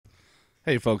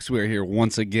Hey folks, we are here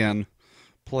once again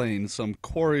playing some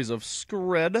Quarries of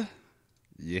Scred.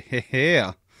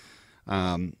 Yeah.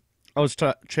 I was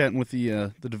chatting with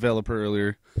the developer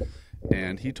earlier,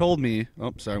 and he told me.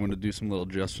 Oh, sorry, I'm going to do some little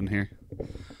adjusting here.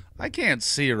 I can't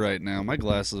see right now. My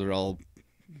glasses are all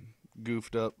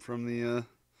goofed up from the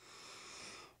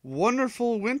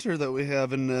wonderful winter that we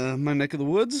have in my neck of the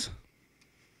woods.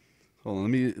 Hold on,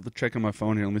 let me check on my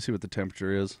phone here. Let me see what the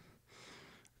temperature is.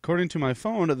 According to my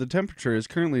phone, the temperature is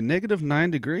currently negative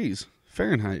 9 degrees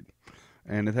Fahrenheit,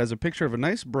 and it has a picture of a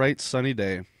nice, bright, sunny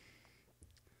day.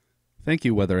 Thank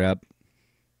you, weather app.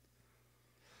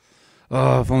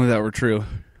 Oh, if only that were true.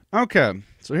 Okay,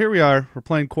 so here we are. We're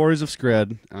playing Quarries of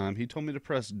Scred. He told me to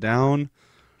press down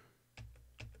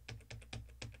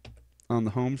on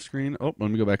the home screen. Oh, let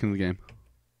me go back into the game.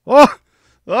 Oh!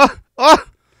 Oh! Oh!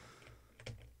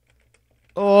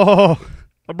 Oh!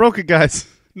 I broke it, guys.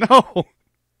 No!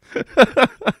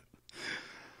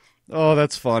 Oh,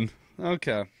 that's fun.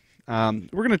 Okay.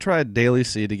 We're gonna try a daily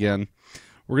seed again.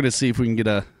 We're gonna see if we can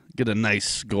get a nice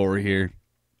score here.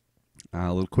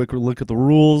 A little quicker look at the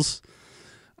rules.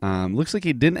 Looks like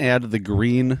he didn't add the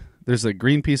green. There's a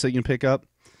green piece that you can pick up.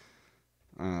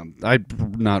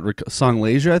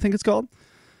 Songlasia, I think it's called.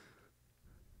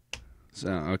 So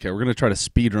okay, we're gonna try to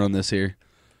speed run this here.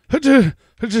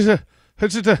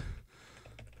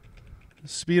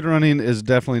 Speed running is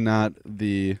definitely not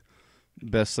the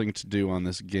best thing to do on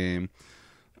this game.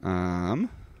 Oh,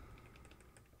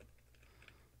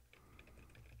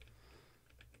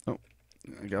 I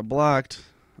got blocked.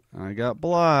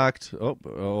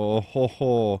 Oh, ho,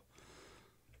 ho.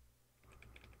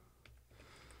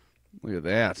 Look at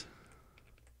that.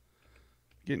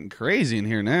 Getting crazy in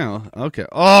here now. Okay.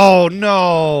 Oh,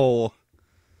 no.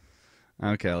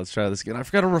 Okay, let's try this again. I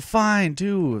forgot to refine,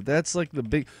 too. That's like the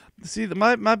big... See,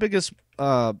 my biggest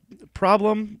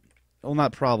problem... Well,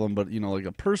 not problem, but, like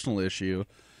a personal issue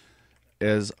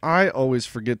is I always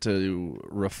forget to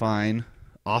refine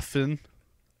often.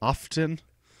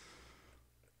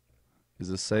 Is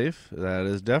this safe? That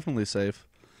is definitely safe.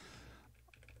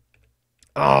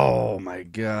 Oh, my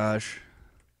gosh.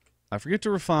 I forget to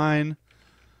refine.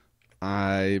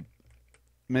 I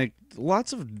make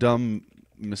lots of dumb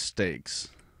mistakes.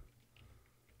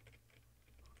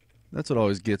 That's what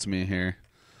always gets me here.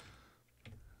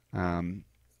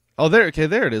 Oh, there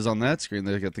it is on that screen.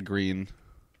 They got the green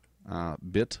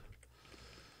bit.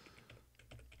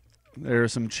 There are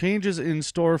some changes in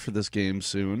store for this game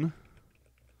soon.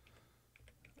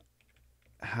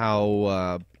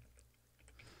 What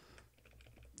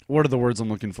are the words I'm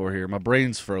looking for here? My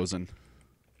brain's frozen.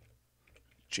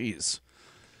 Jeez.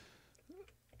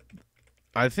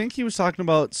 I think he was talking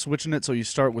about switching it so you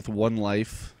start with one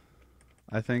life,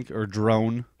 I think, or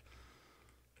drone.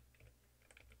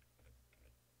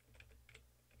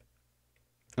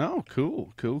 Oh,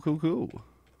 cool.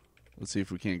 Let's see if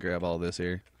we can't grab all this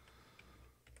here.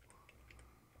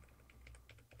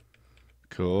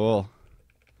 Cool.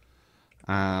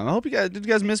 I hope did you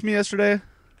guys miss me yesterday?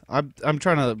 I'm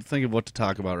trying to think of what to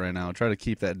talk about right now. Try to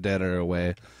keep that dead air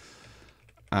away.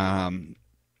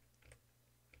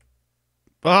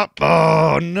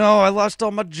 Oh no, I lost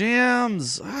all my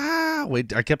gems.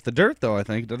 Wait, I kept the dirt though, I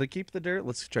think. Did I keep the dirt?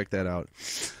 Let's check that out.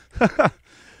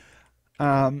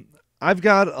 I've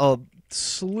got a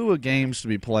slew of games to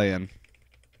be playing.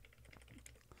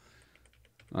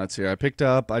 Let's see. I just picked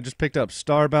up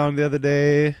Starbound the other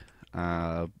day.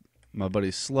 My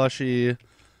buddy Slushy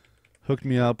hooked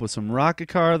me up with some Rocket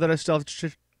Car that I still have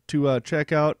to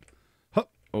check out.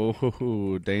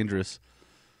 Oh, dangerous.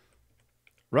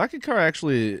 Rocket Car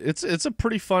actually, it's a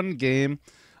pretty fun game.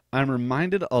 I'm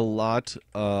reminded a lot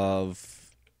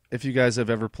of if you guys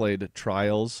have ever played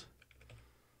Trials.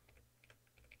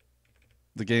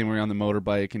 The game where you're on the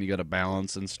motorbike and you got to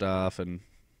balance and stuff and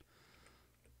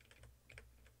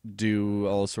do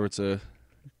all sorts of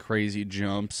crazy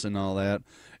jumps and all that.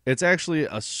 It's actually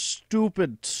a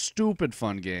stupid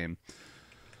fun game.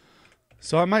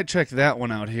 So I might check that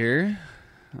one out here.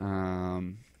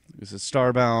 This is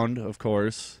Starbound, of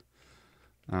course.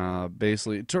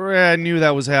 Basically, I knew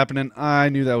that was happening.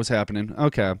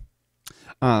 Okay.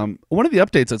 One of the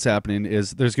updates that's happening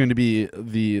is there's going to be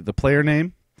the player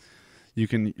name. You're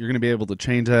going to be able to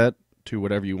change that to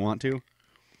whatever you want to.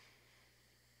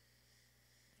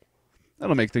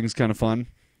 That'll make things kind of fun.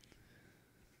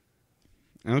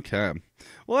 Okay.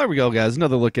 Well, there we go, guys.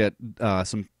 Another look at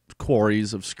some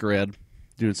Quarries of Scred.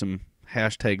 Doing some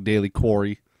hashtag daily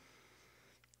quarry.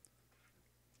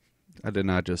 I did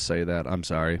not just say that. I'm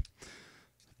sorry.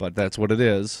 But that's what it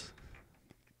is.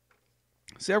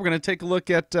 So yeah, we're going to take a look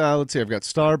at, let's see, I've got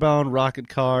Starbound, Rocket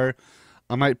Car.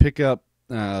 I might pick up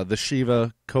the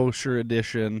Shiva Kosher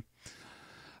Edition.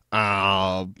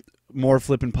 More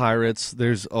flipping pirates.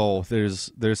 There's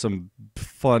some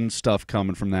fun stuff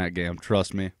coming from that game.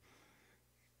 Trust me.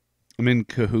 I'm in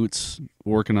cahoots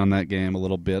working on that game a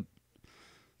little bit.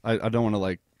 I don't want to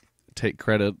like take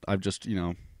credit. I've just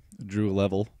drew a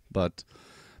level, but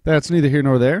that's neither here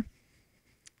nor there.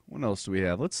 What else do we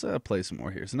have? Let's play some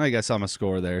more here. So now you guys saw my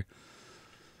score there.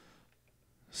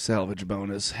 Salvage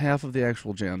bonus, half of the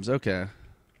actual gems. Okay.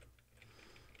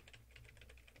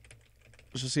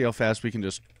 Let's just see how fast we can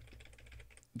just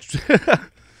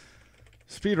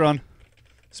speed run,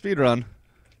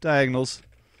 diagonals.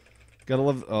 Gotta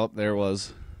love. Oh, there it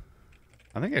was.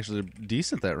 I think actually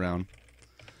decent that round.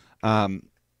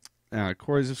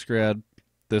 Quarries of Scrad.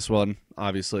 This one,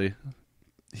 obviously.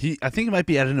 I think it might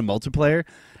be added in multiplayer,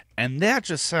 and that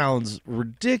just sounds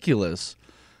ridiculous.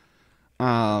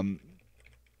 Being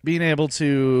able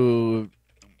to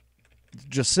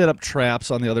just set up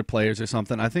traps on the other players or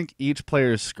something. I think each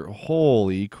player's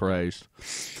holy Christ.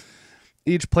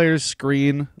 Each player's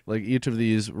screen, like each of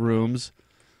these rooms,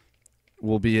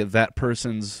 will be that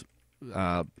person's,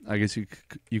 I guess you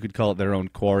could call it their own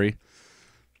quarry.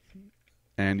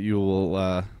 And you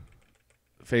will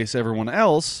face everyone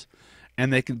else,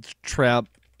 and they can trap,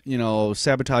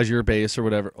 sabotage your base or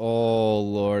whatever. Oh,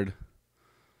 Lord.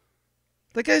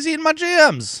 That guy's eating my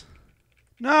gems!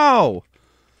 No!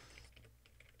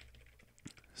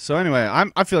 So anyway,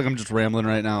 I feel like I'm just rambling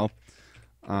right now.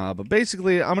 But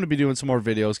basically, I'm going to be doing some more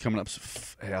videos coming up.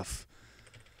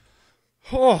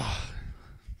 Oh.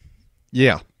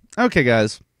 Yeah. Okay,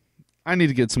 guys. I need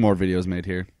to get some more videos made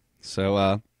here.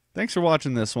 So, thanks for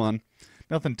watching this one.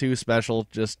 Nothing too special.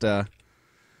 Just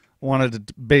wanted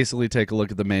to basically take a look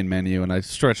at the main menu, and I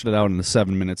stretched it out into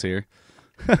 7 minutes here.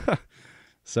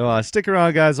 So, stick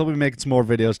around, guys. I'll be making some more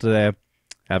videos today.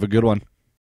 Have a good one.